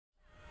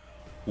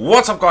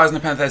What's up guys,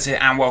 Natale here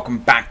and welcome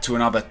back to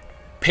another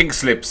Pink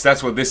Slips.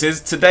 That's what this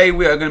is. Today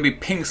we are going to be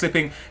pink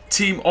slipping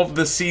Team of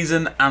the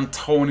Season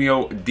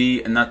Antonio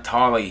Di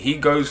Natale. He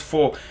goes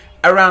for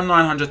around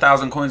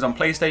 900,000 coins on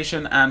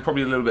PlayStation and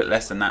probably a little bit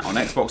less than that on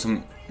Xbox.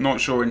 I'm not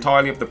sure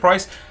entirely of the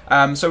price.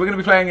 So we're going to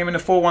be playing him in a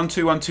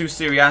 4-1-2-1-2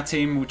 Serie A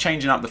team. We're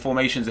changing up the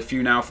formations a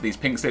few now for these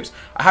pink slips.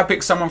 I have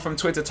picked someone from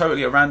Twitter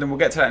totally at random. We'll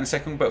get to that in a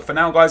second. But for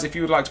now, guys, if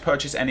you would like to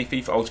purchase any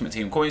FIFA Ultimate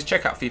Team coins,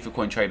 check out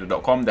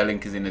FIFACoinTrader.com. Their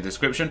link is in the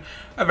description.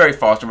 A very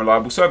fast and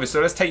reliable service. So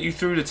let's take you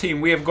through the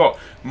team. We have got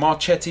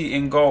Marchetti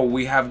in goal.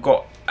 We have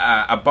got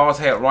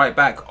Abate at right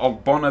back.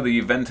 Ogbonna, the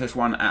Juventus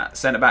one, at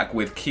centre back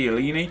with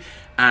Chiellini.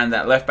 And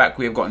at left back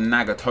we have got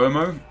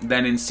Nagatomo.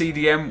 Then in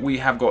CDM we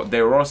have got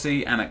De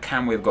Rossi, and at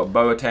Cam we've got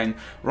Boateng.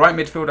 Right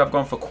midfield I've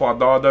gone for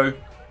Quadrado,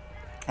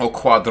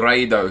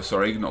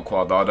 sorry, not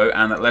Quadrado.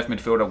 And at left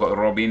midfield I've got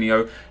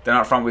Robinho. Then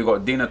up front we've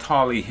got Di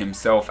Natale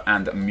himself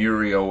and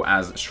Muriel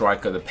as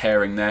striker, the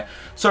pairing there.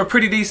 So a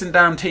pretty decent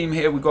damn team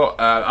here. We've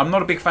got, I'm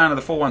not a big fan of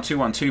the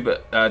 4-1-2-1-2,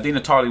 but Di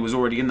Natale was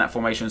already in that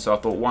formation, so I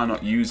thought why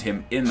not use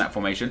him in that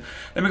formation.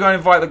 Then we go and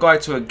invite the guy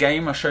to a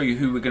game. I'll show you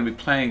who we're going to be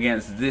playing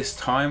against this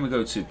time. We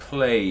go to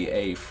play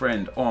a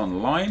friend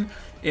online.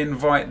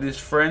 Invite this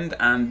friend,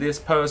 and this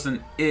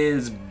person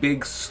is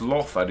Big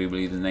Sloth, I do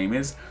believe his name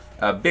is.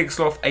 Big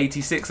Sloth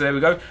 86, so there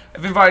we go.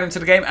 I've invited him to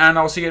the game and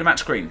I'll see you at the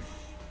match screen.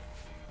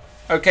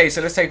 Okay,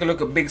 so let's take a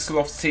look at Big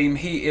Sloth's team.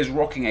 He is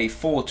rocking a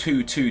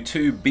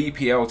 4-2-2-2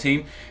 BPL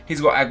team. He's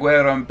got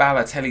Aguero and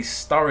Balotelli,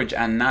 Sturridge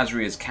and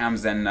Nasri as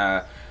cams, then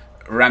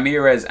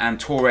Ramirez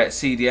and Torre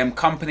CDM,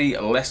 Company,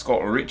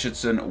 Lescott,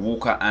 Richardson,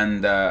 Walker,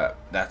 and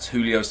that's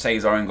Julio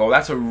Cesar in goal.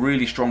 That's a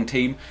really strong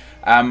team.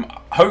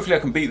 Hopefully I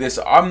can beat this.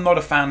 I'm not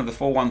a fan of the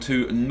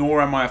 4-1-2,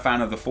 nor am I a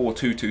fan of the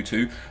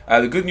 4-2-2-2.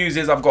 The good news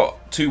is I've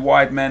got two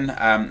wide men,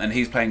 and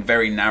he's playing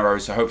very narrow,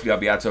 so hopefully I'll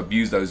be able to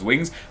abuse those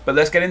wings. But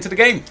let's get into the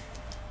game.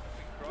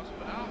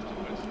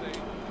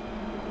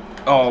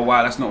 Oh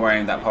wow, that's not where I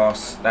aimed that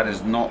pass. That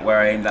is not where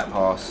I aimed that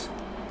pass.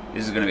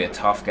 This is going to be a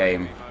tough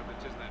game.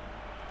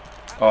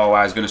 Oh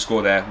wow, he's going to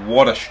score there.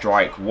 What a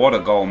strike, what a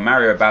goal.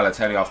 Mario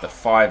Balotelli after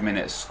 5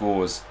 minutes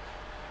scores.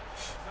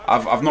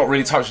 I've not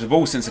really touched the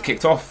ball since it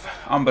kicked off.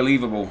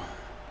 Unbelievable.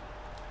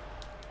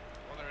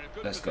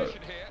 Let's go.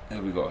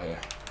 Who we got here?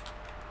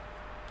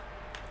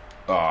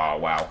 Oh,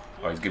 wow.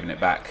 Oh, he's giving it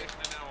back.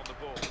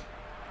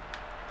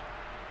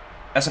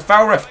 That's a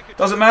foul, ref.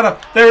 Doesn't matter.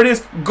 There it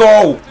is.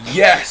 Goal.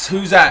 Yes.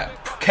 Who's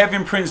that?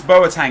 Kevin Prince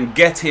Boateng.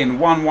 Get in.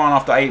 1-1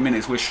 after 8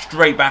 minutes. We're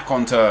straight back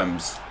on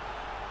terms.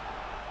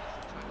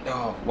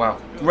 Oh, wow.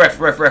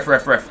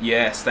 Ref.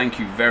 Yes, thank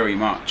you very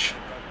much.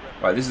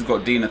 Right, this has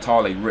got Di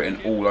Natale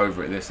written all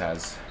over it, this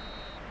has.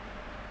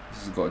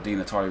 This has got Di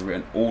Natale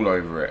written all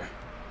over it.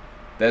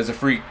 There's a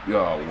free...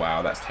 Oh,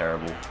 wow, that's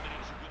terrible.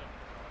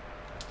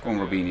 Go on,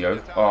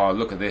 Robinho. Oh,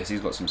 look at this.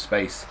 He's got some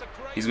space.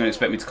 He's going to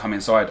expect me to come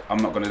inside. I'm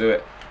not going to do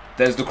it.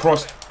 There's the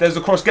cross. There's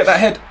the cross. Get that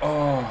head.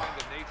 Oh.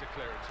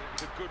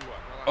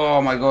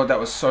 Oh, my God, that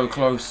was so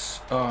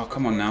close. Oh,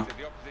 come on now.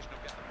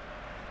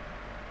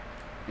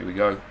 Here we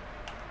go.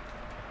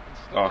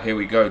 Oh, here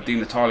we go. Di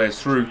Natale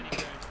is through.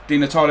 Di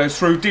Natale is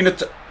through.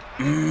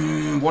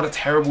 What a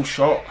terrible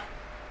shot.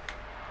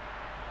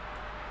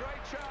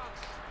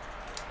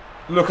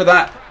 Look at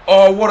that.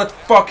 Oh, what a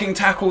fucking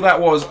tackle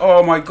that was.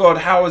 Oh my God,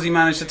 how has he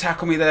managed to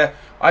tackle me there?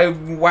 I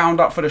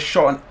wound up for the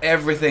shot and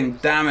everything.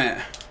 Damn it.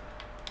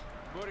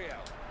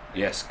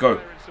 Yes,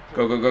 go.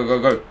 Go, go, go, go,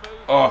 go.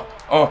 Oh,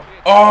 oh,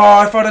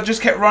 oh, if I'd have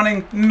just kept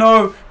running.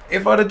 No,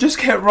 if I'd have just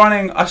kept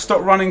running. I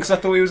stopped running because I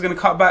thought he was going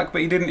to cut back,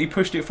 but he didn't. He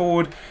pushed it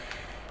forward.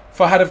 If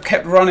I had have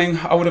kept running,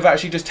 I would have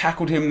actually just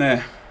tackled him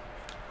there.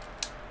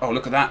 Oh,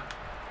 look at that.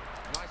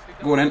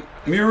 Go on in.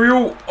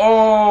 Muriel.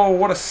 Oh,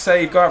 what a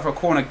save. Go out for a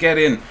corner. Get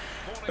in.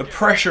 The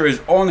pressure is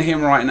on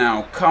him right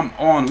now. Come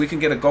on. We can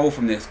get a goal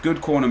from this.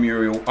 Good corner,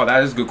 Muriel. Oh,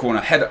 that is a good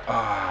corner. Header.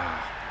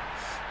 Ah.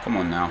 Come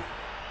on now.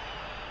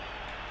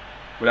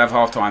 We'll have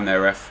half time there,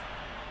 ref.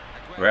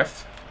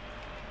 Ref?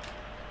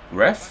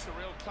 Ref?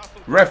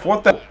 Ref,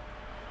 what the?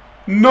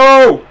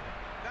 No!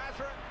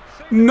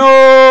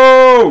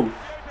 No!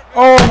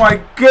 Oh my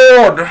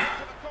God!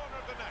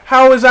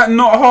 How is that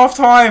not half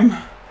time?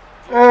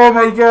 Oh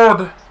my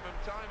God!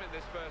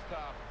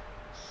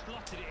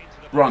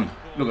 Run!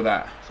 Look at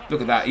that! Look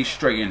at that! He's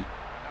straight in.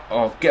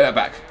 Oh, get that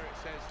back!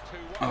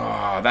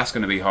 Oh, that's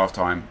going to be half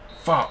time.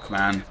 Fuck,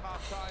 man!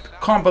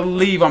 Can't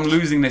believe I'm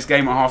losing this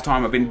game at half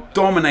time. I've been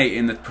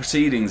dominating the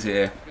proceedings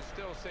here.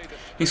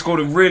 He scored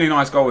a really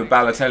nice goal with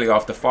Balotelli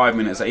after 5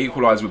 minutes. They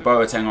equalised with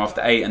Boateng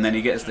after 8, and then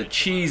he gets the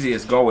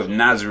cheesiest goal with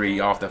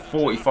Nasri after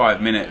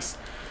 45 minutes.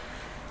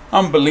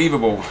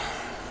 Unbelievable.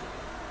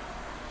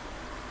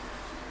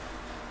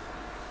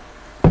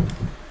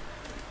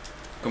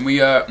 Can we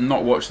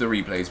not watch the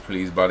replays,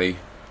 please, buddy?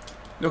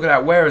 Look at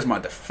that. Where is my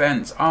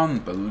defence?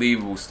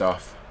 Unbelievable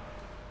stuff.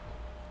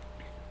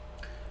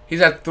 He's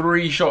had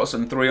 3 shots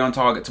and 3 on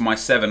target to my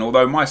 7.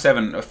 Although my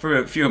 7, a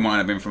few of mine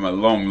have been from a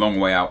long, long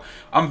way out.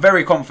 I'm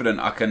very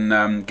confident I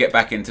can get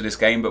back into this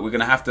game, but we're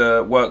going to have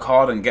to work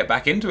hard and get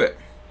back into it.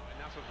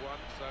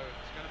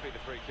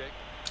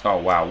 Oh,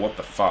 wow. What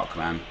the fuck,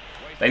 man?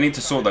 They need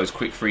to sort those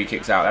quick free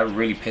kicks out. That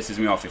really pisses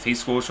me off. If he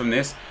scores from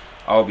this,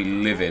 I'll be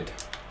livid.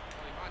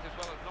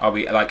 I'll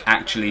be, like,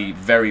 actually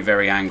very,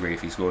 very angry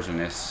if he scores from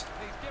this.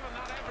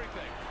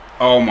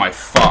 Oh, my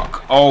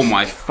fuck. Oh,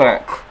 my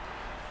fuck.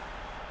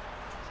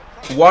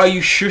 Why are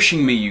you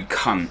shushing me, you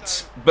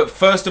cunt? But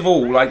first of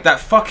all, like, that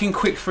fucking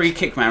quick free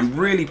kick, man,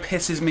 really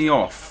pisses me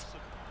off.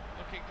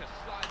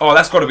 Oh,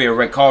 that's got to be a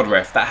red card,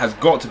 ref. That has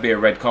got to be a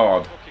red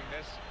card.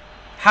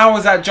 How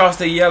is that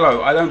just a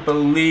yellow? I don't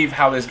believe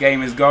how this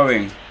game is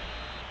going.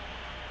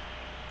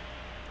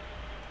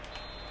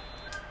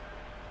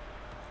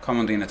 Come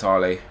on, Di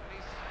Natale.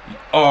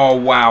 Oh,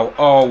 wow.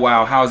 Oh,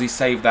 wow. How has he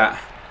saved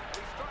that?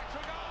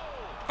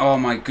 Oh,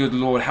 my good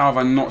lord. How have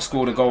I not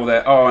scored a goal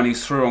there? Oh, and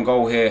he's through on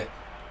goal here.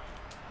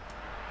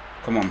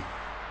 Come on.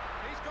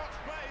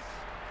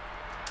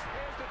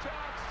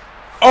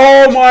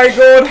 Oh, my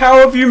god. How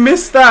have you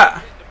missed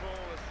that?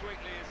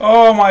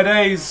 Oh, my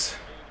days.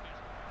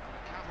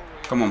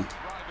 Come on.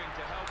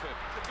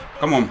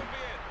 Come on.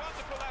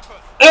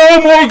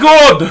 Oh my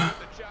god!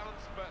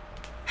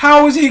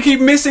 How does he keep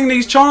missing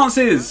these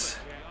chances?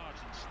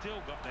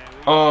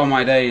 Oh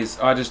my days.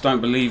 I just don't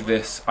believe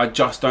this. I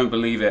just don't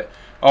believe it.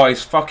 Oh,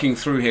 he's fucking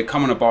through here.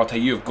 Come on, Abate.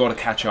 You have got to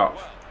catch up.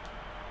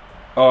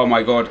 Oh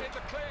my god.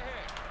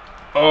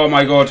 Oh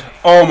my god.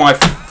 Oh my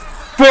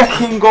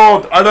fucking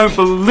god. I don't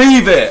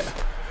believe it.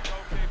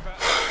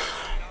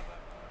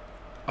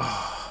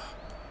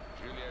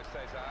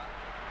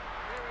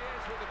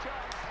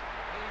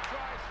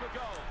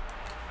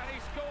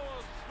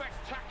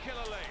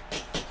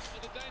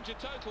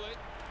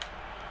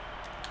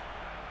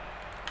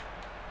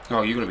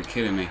 Oh, you're gonna be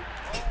kidding me.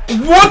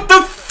 What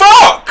the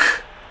fuck?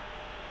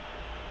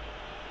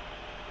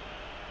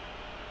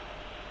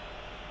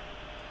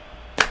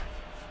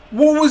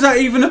 What was that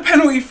even a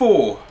penalty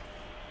for?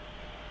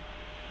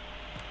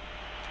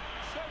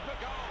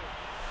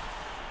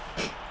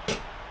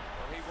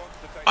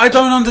 I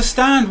don't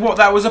understand what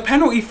that was a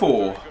penalty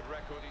for.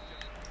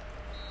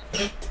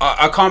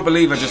 I can't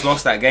believe I just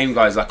lost that game,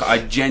 guys. Like, I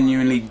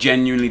genuinely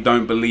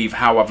don't believe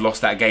how I've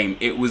lost that game.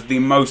 It was the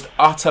most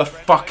utter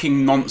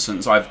fucking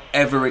nonsense I've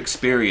ever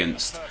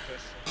experienced.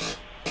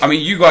 I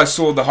mean, you guys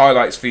saw the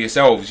highlights for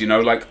yourselves, you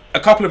know. Like, a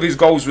couple of his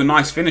goals were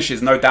nice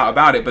finishes, no doubt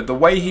about it. But the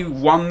way he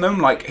won them,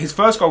 like, his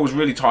first goal was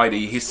really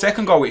tidy. His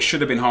second goal, it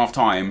should have been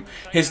half-time.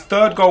 His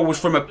third goal was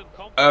from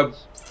a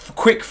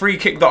quick free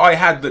kick that I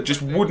had that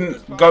just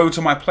wouldn't go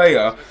to my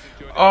player.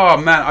 Oh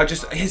man,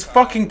 his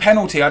fucking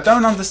penalty, I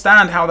don't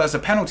understand how that's a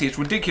penalty. It's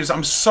ridiculous.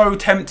 I'm so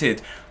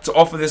tempted to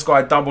offer this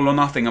guy double or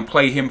nothing and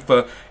play him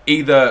for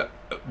either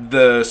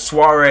the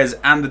Suarez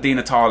and the Di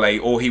Natale,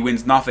 or he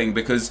wins nothing,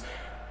 because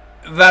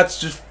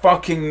that's just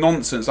fucking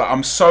nonsense. Like,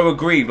 I'm so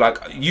aggrieved. Like,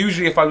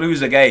 usually if I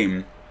lose a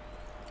game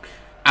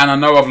and I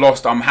know I've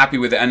lost, I'm happy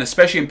with it. And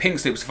especially in pink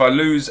slips, if I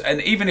lose,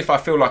 and even if I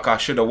feel like I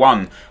should have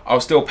won, I'll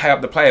still pay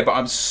up the player. But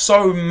I'm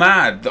so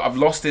mad that I've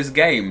lost this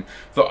game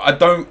that I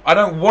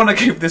don't want to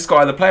give this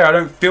guy the player. I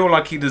don't feel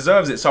like he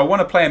deserves it. So I want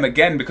to play him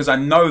again because I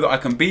know that I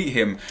can beat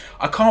him.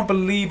 I can't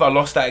believe I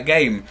lost that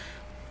game.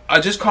 I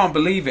just can't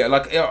believe it.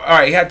 Like,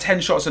 alright, he had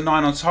 10 shots and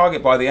 9 on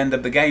target by the end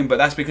of the game, but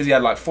that's because he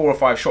had like 4 or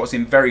 5 shots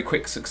in very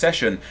quick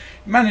succession.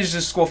 He managed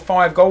to score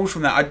 5 goals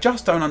from that. I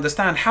just don't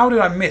understand. How did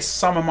I miss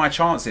some of my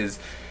chances?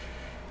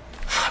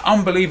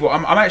 Unbelievable.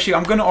 I'm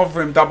going to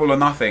offer him double or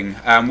nothing,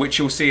 which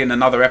you'll see in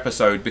another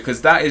episode,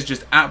 because that is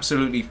just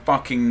absolutely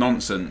fucking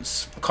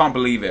nonsense. I can't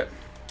believe it.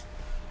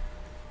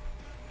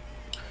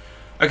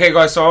 Okay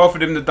guys, so I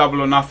offered him the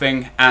double or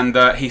nothing, and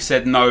he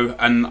said no,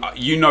 and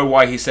you know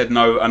why he said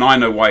no, and I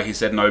know why he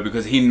said no,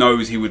 because he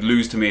knows he would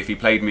lose to me if he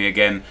played me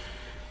again.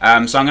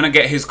 So I'm going to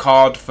get his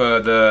card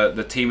for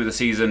the team of the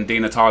season, Di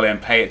Natale,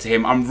 and pay it to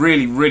him. I'm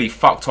really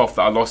fucked off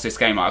that I lost this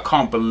game. Like, I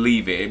can't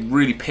believe it. It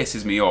really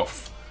pisses me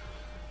off.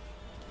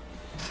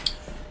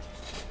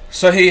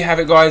 So here you have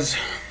it, guys.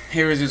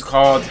 Here is his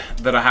card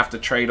that I have to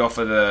trade off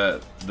of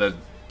the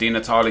Di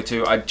Natale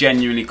to. I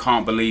genuinely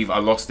can't believe I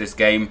lost this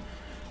game.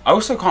 I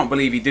also can't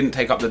believe he didn't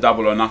take up the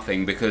double or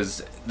nothing,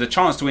 because the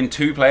chance to win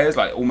 2 players,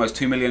 like almost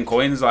 2 million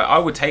coins, like I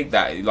would take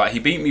that. Like, he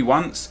beat me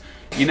once.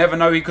 You never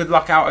know, he could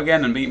luck out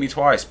again and beat me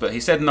twice. But he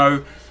said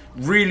no.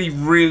 Really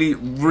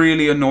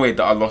annoyed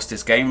that I lost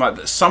this game.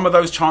 Like, some of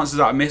those chances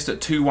that I missed at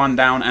 2-1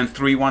 down and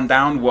 3-1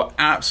 down were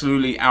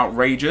absolutely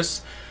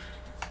outrageous.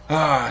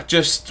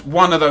 Just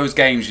one of those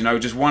games, you know,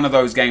 just one of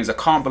those games. I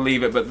can't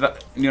believe it, but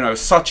that, you know,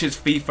 such is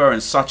FIFA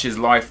and such is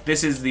life.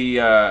 This is the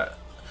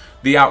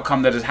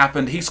outcome that has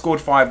happened. He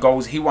scored 5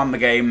 goals. He won the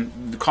game.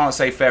 You can't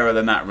say fairer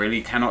than that,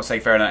 really. Cannot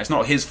say fairer than that. It's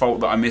not his fault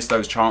that I missed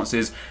those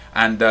chances,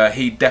 and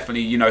he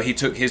definitely, you know, he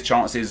took his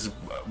chances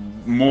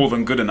more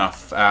than good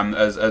enough,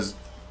 as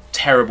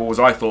terrible as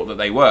I thought that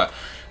they were.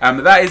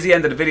 That is the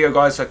end of the video,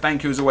 guys, so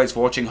thank you as always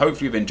for watching.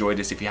 Hopefully you've enjoyed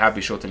this. If you have,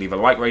 be sure to leave a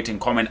like, rating,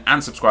 comment,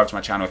 and subscribe to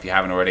my channel if you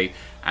haven't already.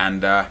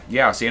 And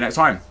yeah, I'll see you next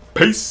time.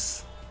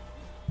 Peace!